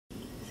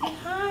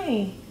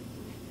Why?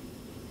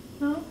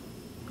 No?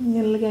 You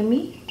gonna look at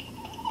me?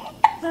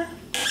 Huh?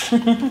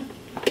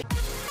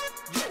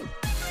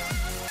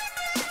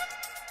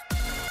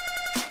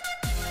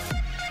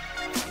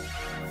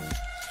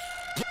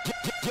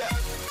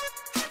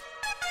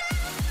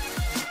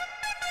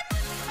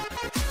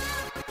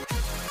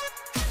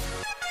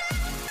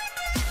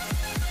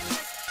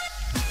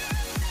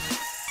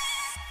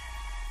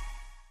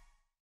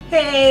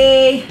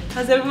 Hey,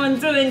 how's everyone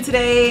doing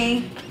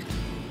today?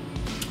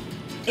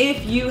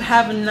 If you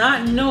have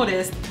not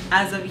noticed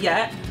as of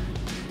yet,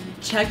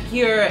 check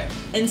your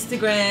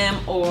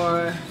Instagram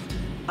or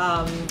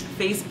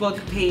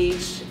Facebook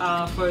page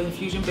for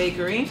Infusion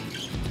Bakery,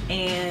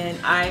 and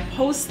I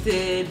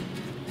posted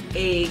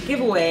a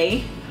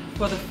giveaway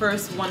for the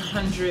first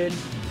 100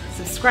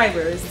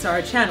 subscribers to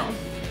our channel.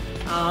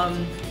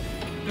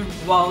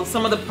 Well,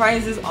 some of the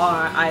prizes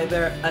are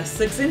either a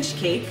 6-inch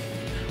cake,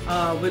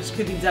 which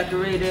could be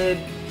decorated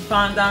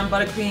fondant,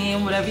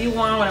 buttercream, whatever you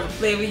want, whatever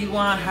flavor you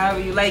want,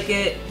 however you like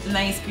it.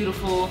 Nice,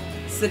 beautiful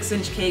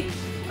 6-inch cake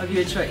of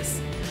your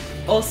choice.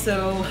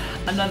 Also,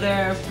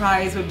 another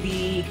prize would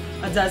be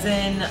a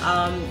dozen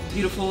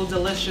beautiful,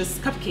 delicious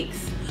cupcakes.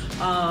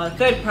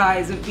 Third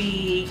prize would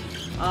be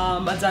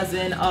a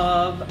dozen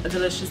of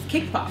delicious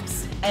cake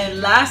pops.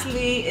 And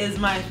lastly is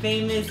my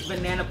famous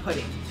banana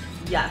pudding.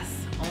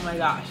 Yes, oh my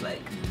gosh,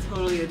 like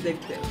totally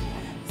addictive.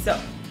 So,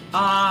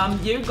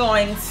 you're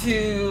going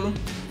to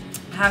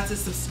have to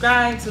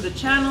subscribe to the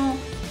channel,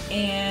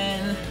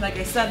 and like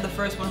I said, the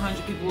first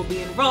 100 people will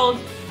be enrolled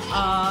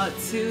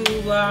to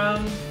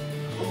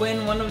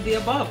win one of the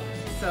above.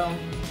 So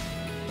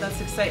that's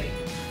exciting.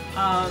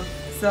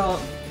 So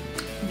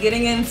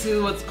getting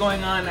into what's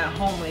going on at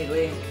home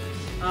lately,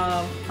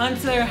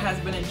 Hunter has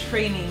been in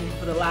training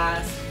for the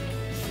last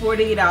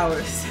 48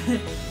 hours.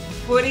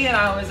 48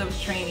 hours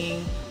of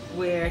training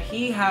where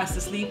he has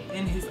to sleep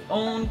in his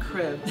own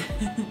crib.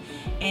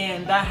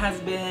 And that has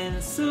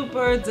been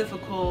super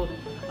difficult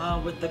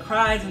with the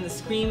cries and the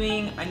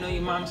screaming. I know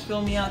you moms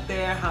feel me out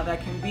there, how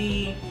that can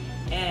be,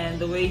 and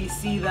the way you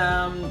see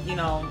them, you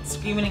know,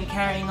 screaming and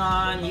carrying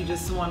on, you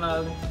just want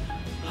to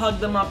hug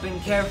them up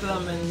and care for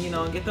them and, you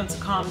know, get them to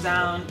calm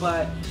down.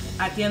 But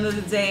at the end of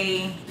the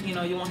day, you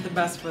know, you want the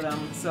best for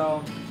them,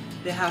 so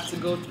they have to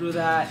go through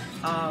that,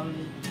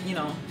 you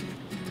know,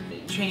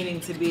 training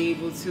to be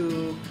able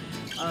to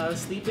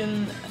sleep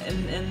in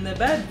the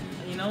bed,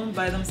 you know,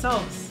 by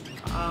themselves.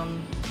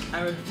 I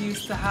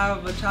refuse to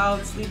have a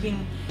child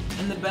sleeping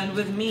in the bed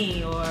with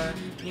me, or,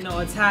 you know,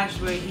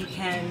 attached where he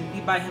can be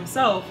by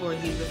himself, or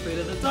he's afraid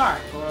of the dark,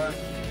 or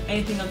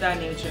anything of that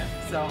nature.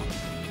 So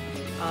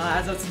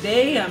as of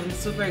today, I'm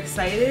super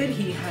excited.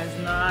 He has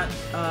not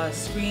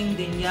screamed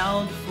and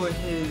yelled for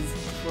his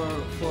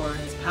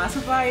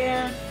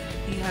pacifier.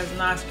 He has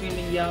not screamed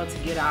and yelled to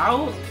get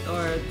out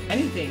or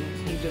anything.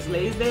 He just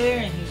lays there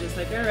and he's just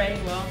like, all right,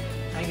 well,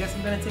 I guess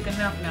I'm gonna take a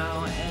nap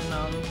now. And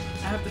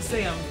I have to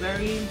say, I'm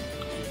very,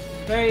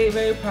 very,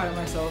 very proud of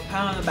myself.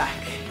 Pat on the back.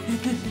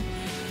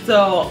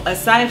 So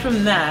aside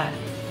from that,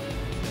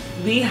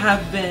 we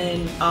have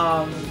been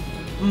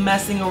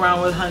messing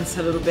around with Hunts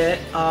a little bit.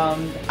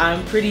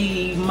 I'm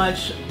pretty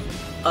much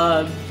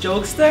a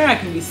jokester. I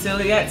can be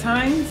silly at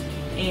times,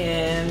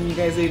 and you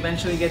guys will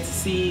eventually get to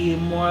see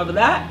more of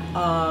that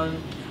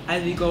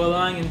as we go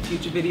along in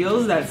future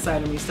videos. That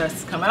side of me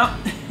starts to come out.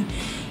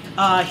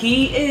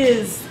 He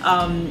is,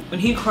 when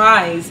he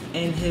cries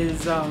in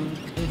his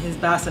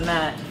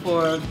bassinet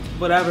for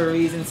whatever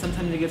reason,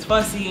 sometimes he gets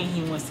fussy and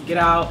he wants to get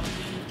out.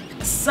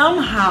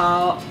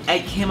 Somehow I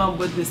came up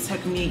with this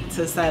technique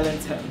to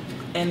silence him,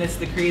 and it's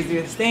the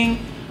craziest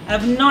thing. I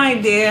have no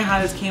idea how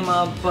this came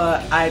up,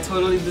 but I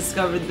totally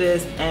discovered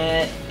this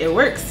and it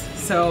works.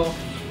 So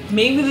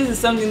maybe this is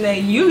something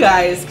that you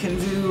guys can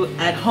do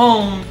at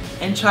home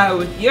and try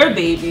with your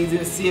babies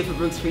and see if it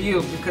works for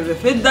you, because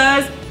if it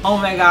does, oh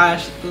my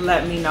gosh,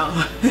 let me know.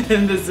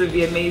 This would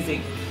be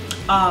amazing.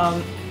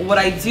 What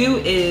I do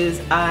is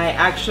I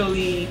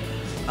actually,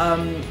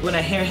 when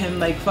I hear him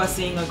like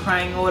fussing or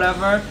crying or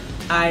whatever,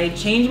 I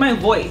change my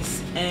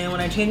voice, and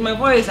when I change my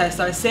voice I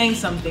start saying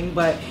something,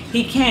 but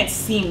he can't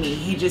see me,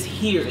 he just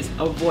hears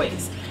a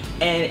voice,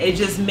 and it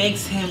just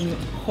makes him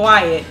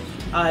quiet.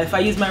 If I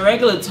use my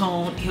regular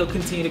tone, he'll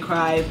continue to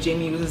cry. If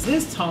Jamie uses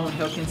his tone,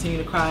 he'll continue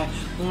to cry.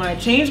 When I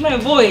change my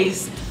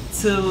voice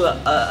to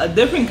a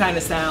different kind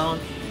of sound,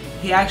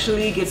 he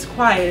actually gets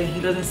quiet and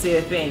he doesn't say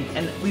a thing.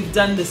 And we've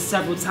done this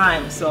several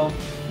times, so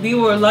we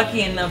were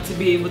lucky enough to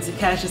be able to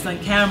catch this on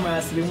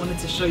camera, so we wanted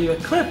to show you a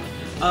clip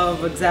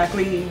of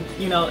exactly,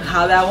 you know,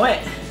 how that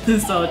went.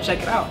 So check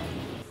it out.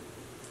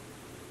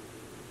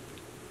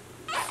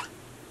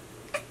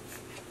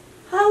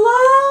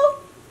 Hello?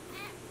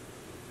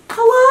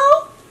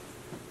 Hello?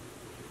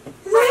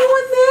 Is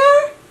anyone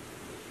there?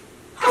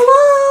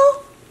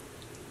 Hello?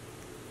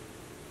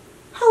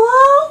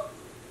 Hello?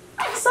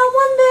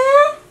 Someone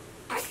there?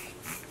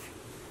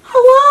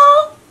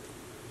 Hello?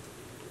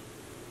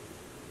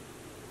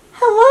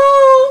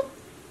 Hello?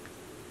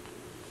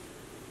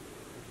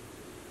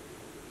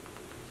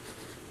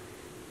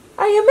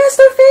 Are you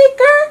Mr.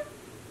 Faker?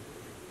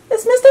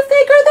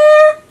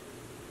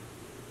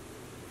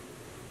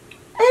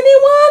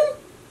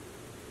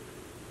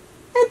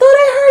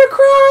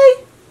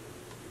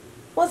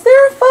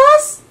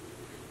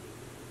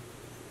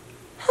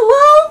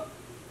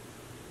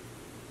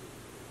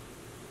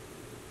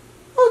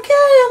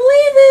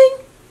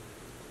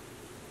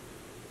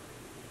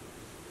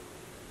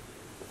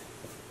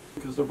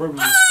 the baby.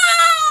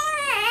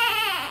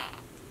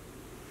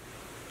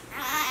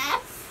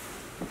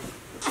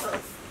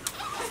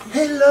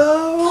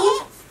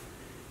 Hello?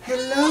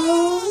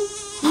 Hello?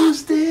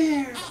 Who's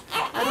there?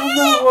 I don't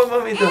know what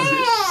mommy does it.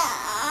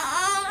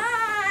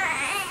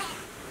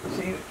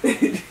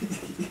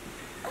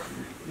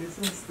 You're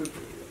so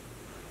stupid.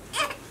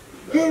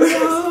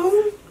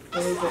 Hello?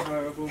 That is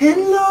horrible.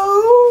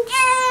 Hello?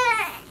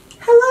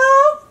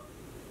 Hello?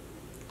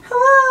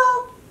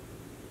 Hello?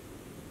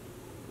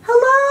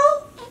 Hello?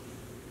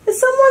 Is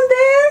someone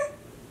there?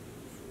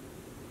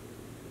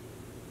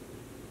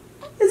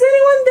 Is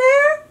anyone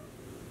there?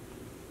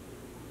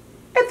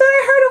 I thought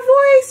I heard a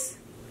voice.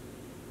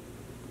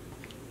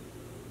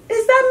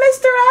 Is that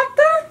Mr.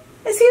 Actor?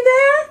 Is he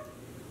there?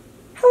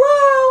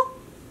 Hello?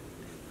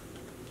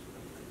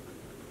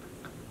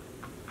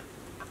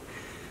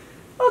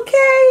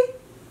 Okay.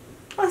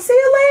 I'll see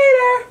you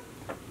later.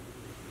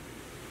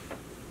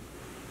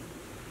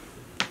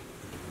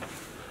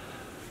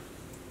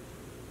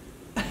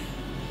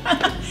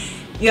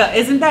 Yeah,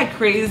 isn't that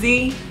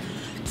crazy?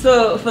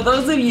 So for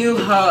those of you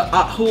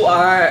who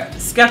are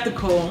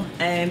skeptical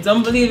and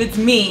don't believe it's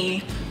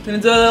me, I'm gonna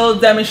do a little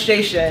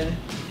demonstration.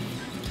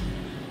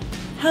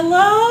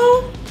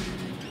 Hello?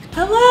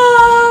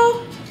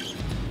 Hello?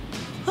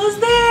 Who's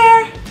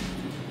there?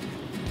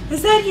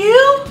 Is that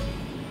you,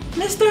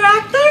 Mr.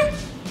 Actor?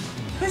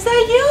 Is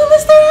that you,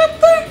 Mr.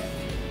 Actor?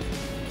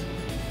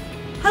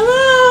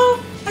 Hello?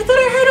 I thought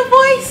I heard a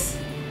voice.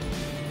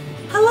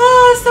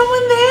 Hello, is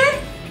someone there?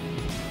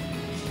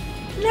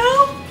 No?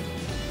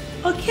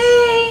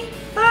 Okay,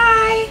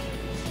 bye.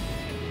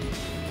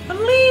 I'm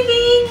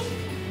leaving.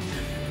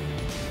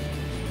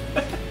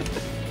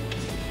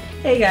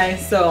 Hey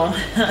guys, so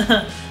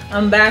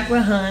I'm back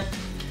with Hunt.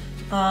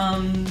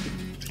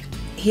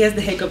 He has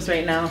the hiccups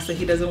right now, so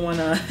he doesn't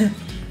wanna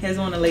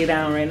lay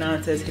down right now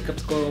until his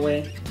hiccups go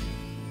away.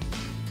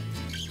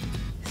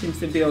 Seems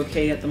to be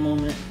okay at the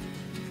moment.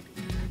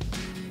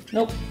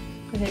 Nope,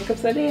 the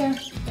hiccups are there.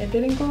 It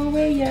didn't go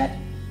away yet.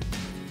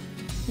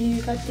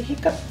 You got the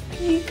hiccup.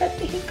 You got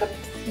the hiccups.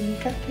 You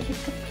got the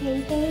hiccup.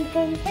 Hey, hey,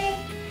 hey, hey.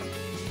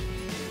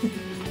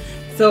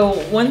 So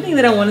one thing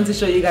that I wanted to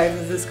show you guys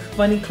is this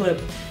funny clip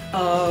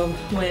of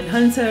when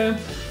Hunter,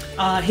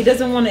 he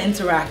doesn't want to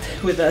interact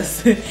with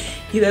us.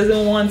 He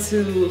doesn't want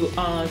to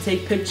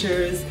take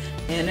pictures,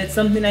 and it's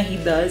something that he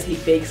does. He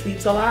fake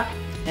sleeps a lot.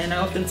 And I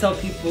often tell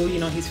people, you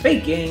know, he's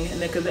faking,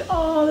 and they're like,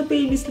 oh, the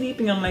baby's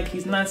sleeping. I'm like,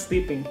 he's not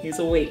sleeping, he's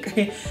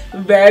awake.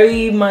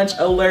 Very much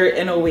alert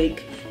and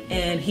awake.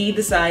 And he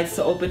decides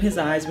to open his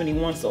eyes when he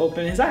wants to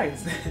open his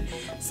eyes.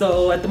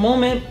 So at the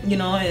moment, you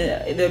know,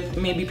 there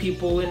may be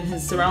people in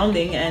his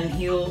surrounding, and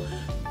he'll,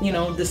 you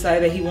know,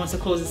 decide that he wants to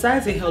close his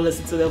eyes and he'll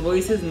listen to their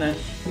voices, and then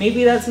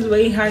maybe that's his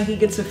way how he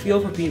gets a feel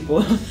for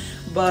people.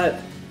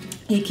 But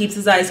he keeps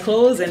his eyes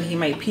closed, and he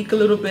might peek a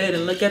little bit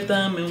and look at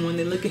them, and when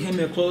they look at him,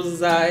 he'll close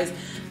his eyes.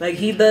 Like,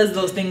 he does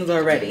those things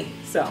already.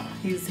 So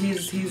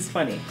he's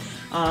funny.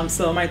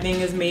 So my thing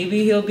is,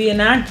 maybe he'll be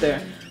an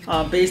actor.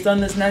 Based on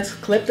this next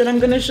clip that I'm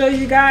gonna show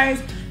you guys,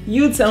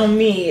 you tell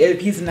me if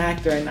he's an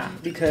actor or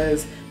not,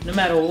 because no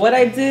matter what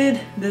I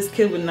did, this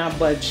kid would not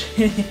budge.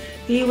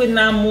 He would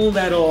not move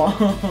at all.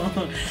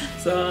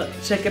 So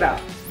check it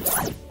out.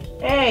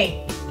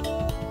 Hey.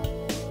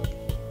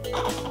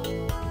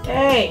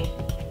 Hey.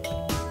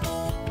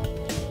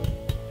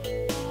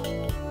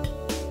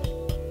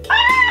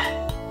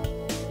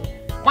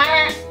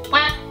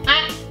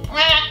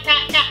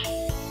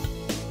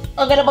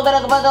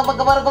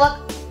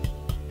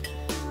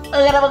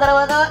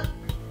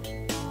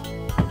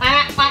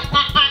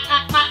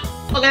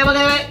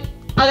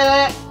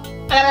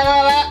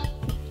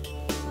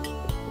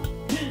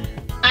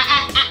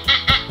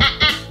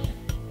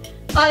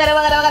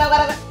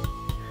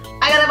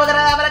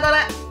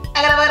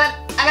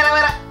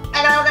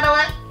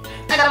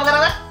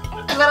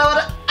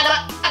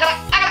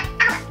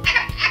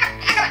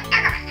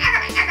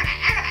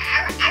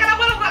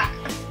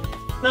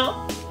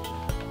 No,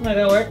 not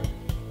gonna work.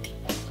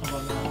 How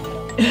about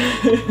now?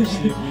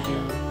 See if we do.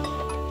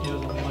 He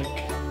doesn't like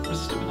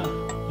resist it with that.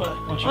 But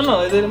oh no,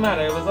 it didn't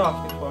matter. It was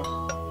off before.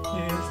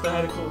 You still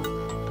had it closed.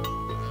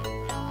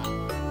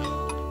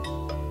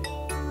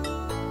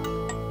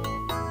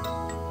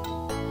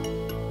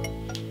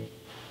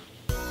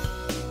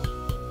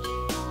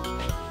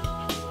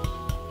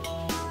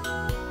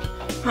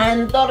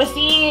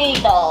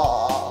 Antorcito,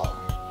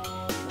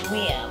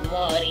 mi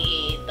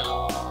amorito.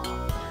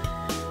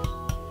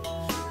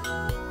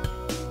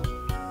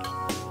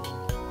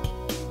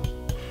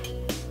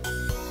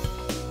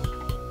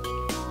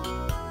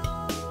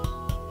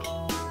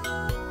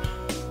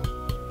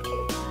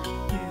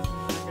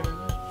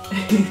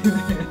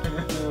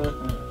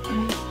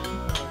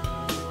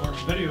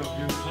 Video of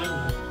you playing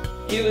with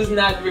it. He was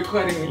not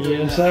recording me.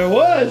 Yes, I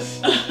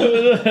was. Get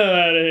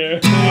out of here.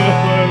 What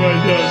am I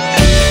doing?